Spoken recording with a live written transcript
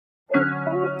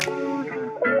Hey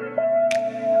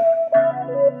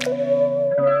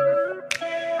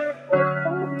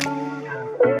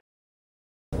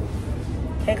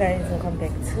guys, welcome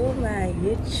back to my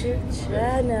YouTube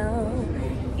channel.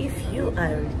 If you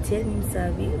are a returning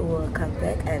Sabi, welcome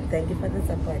back and thank you for the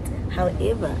support.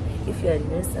 However, if you're a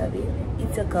new Sabi,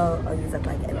 it's a girl on the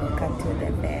back and welcome to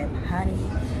the fam, honey.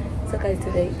 So guys,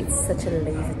 today it's such a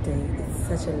lazy day.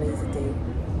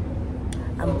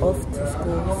 I'm off to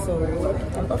school,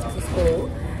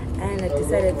 and I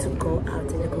decided to go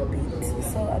out a little bit.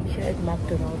 So I'm here at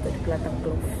McDonald's at Plata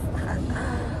Bluff.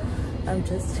 I'm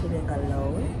just chilling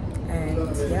alone,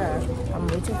 and yeah, I'm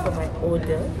waiting for my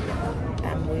order.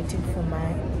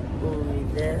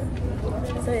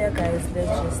 So yeah guys, let's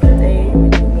just stay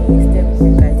with me, stay with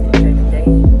you guys, enjoy the day.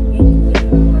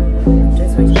 I'm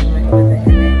just waiting for my order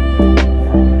and then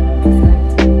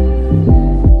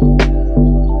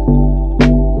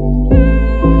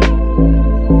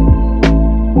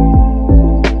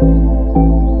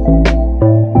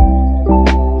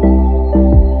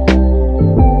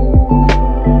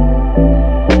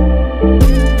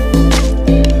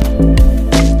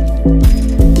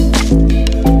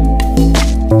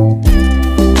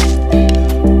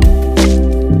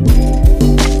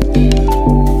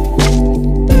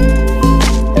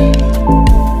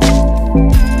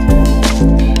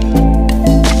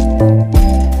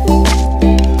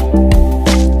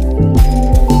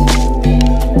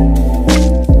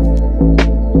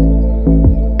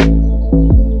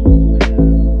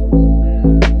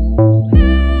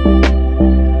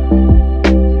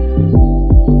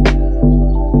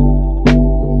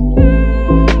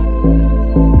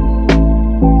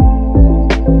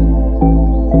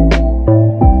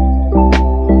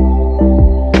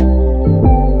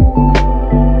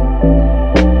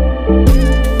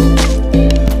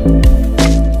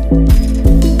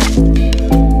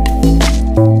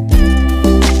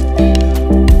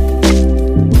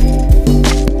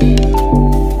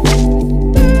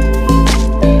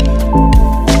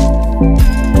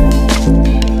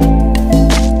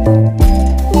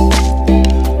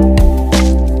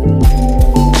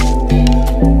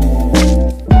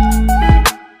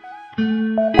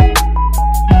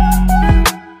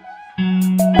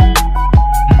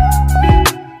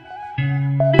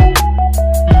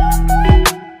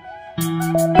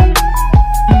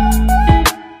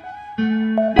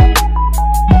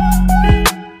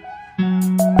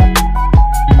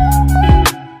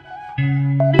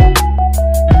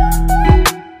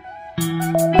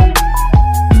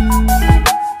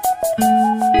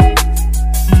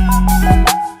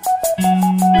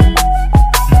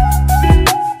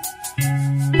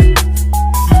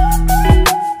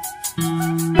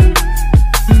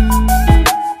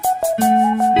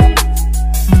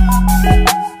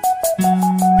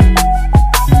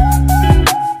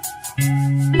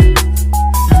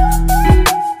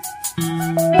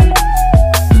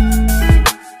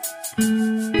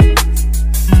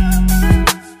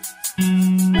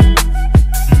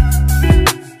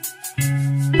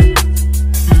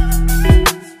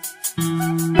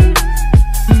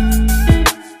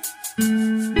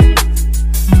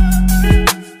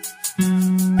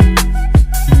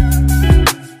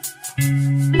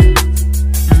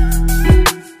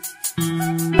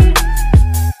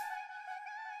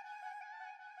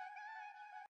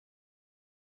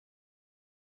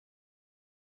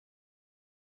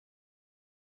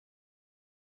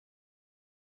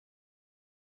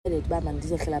bama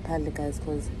ndizohlala phandle guys,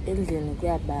 because endlini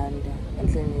kuyabanda,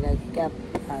 endlini.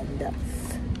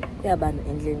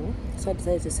 So I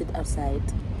decided to sit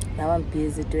outside. Now I'm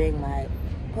busy doing my,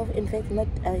 in fact not,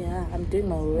 I'm doing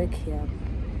my work here.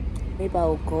 Maybe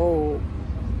I'll go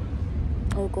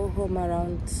home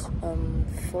around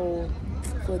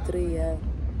 4-3, yeah,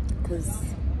 because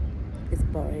it's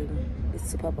boring. It's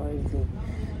super boring here.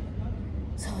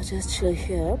 So I'll just chill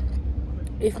here.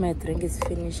 If my drink is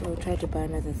finished, I'll try to buy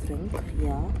another drink.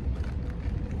 Yeah.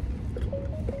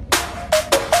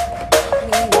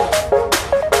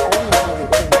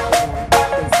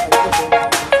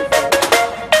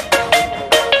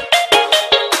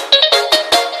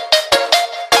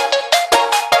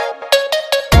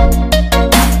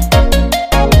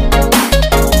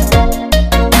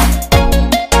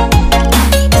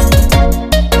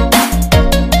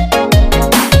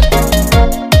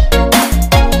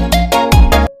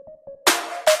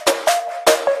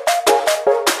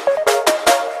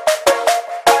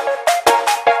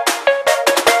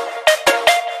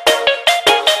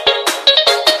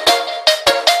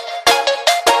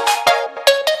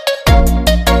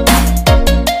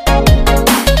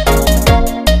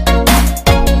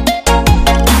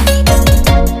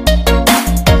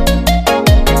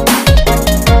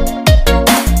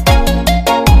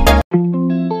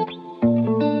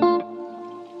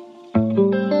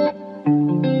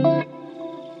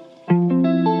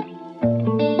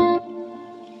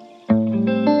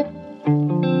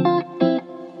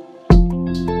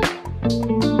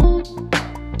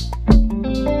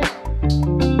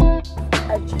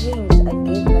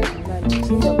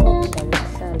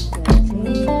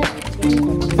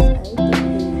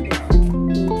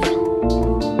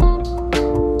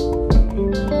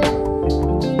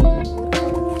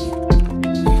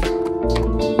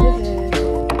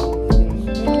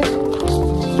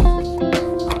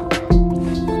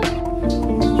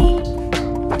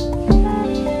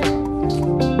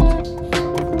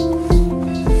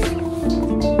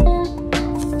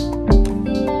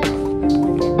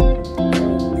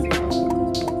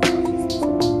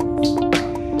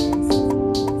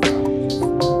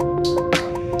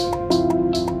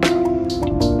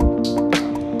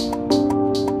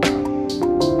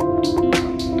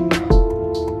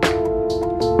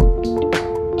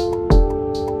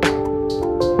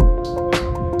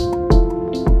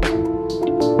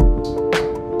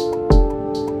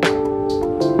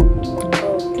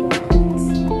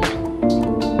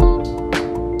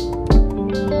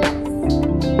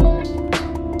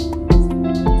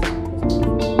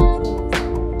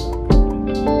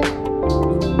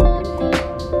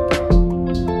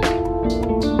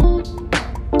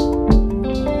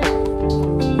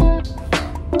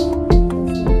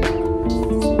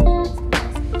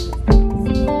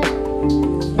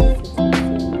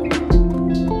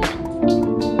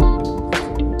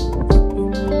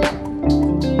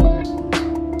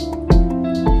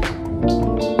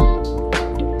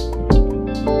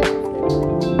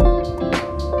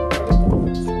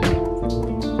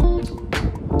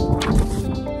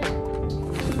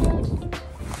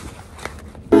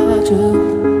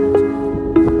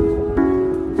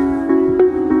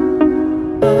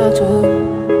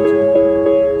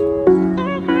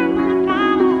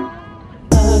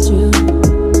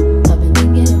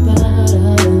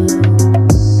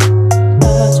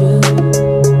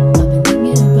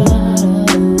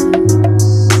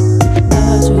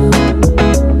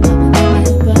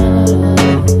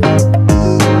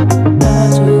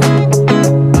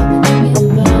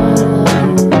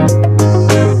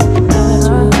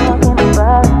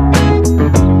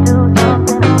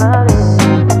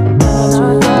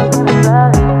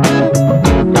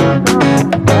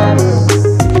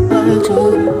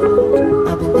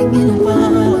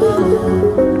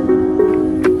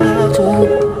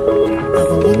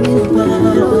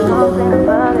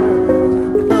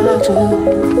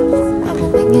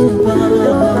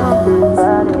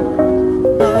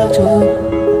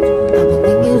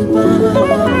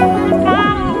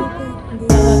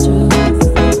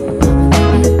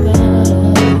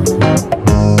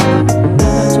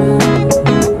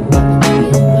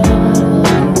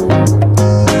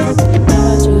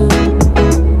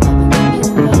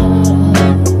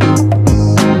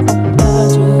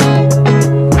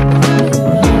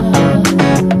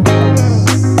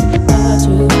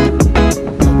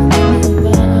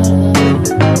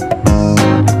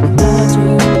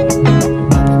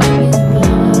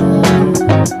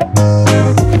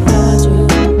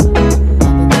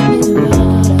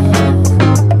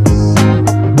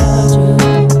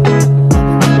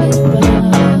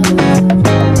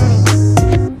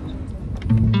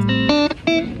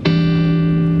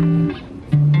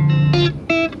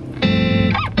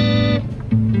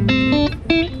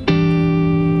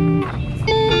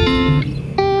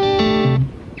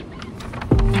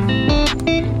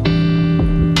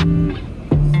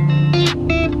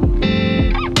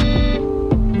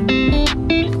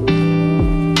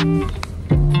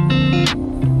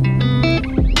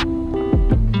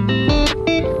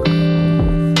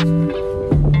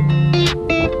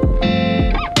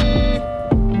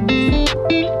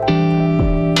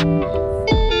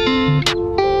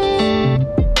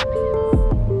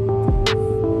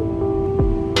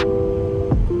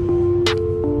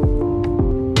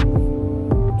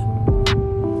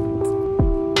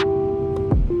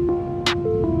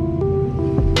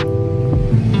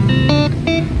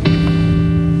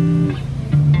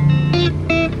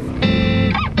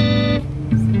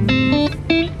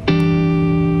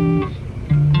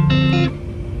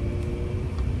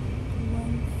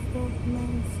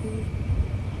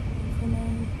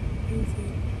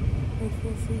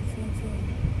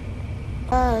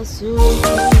 Asu.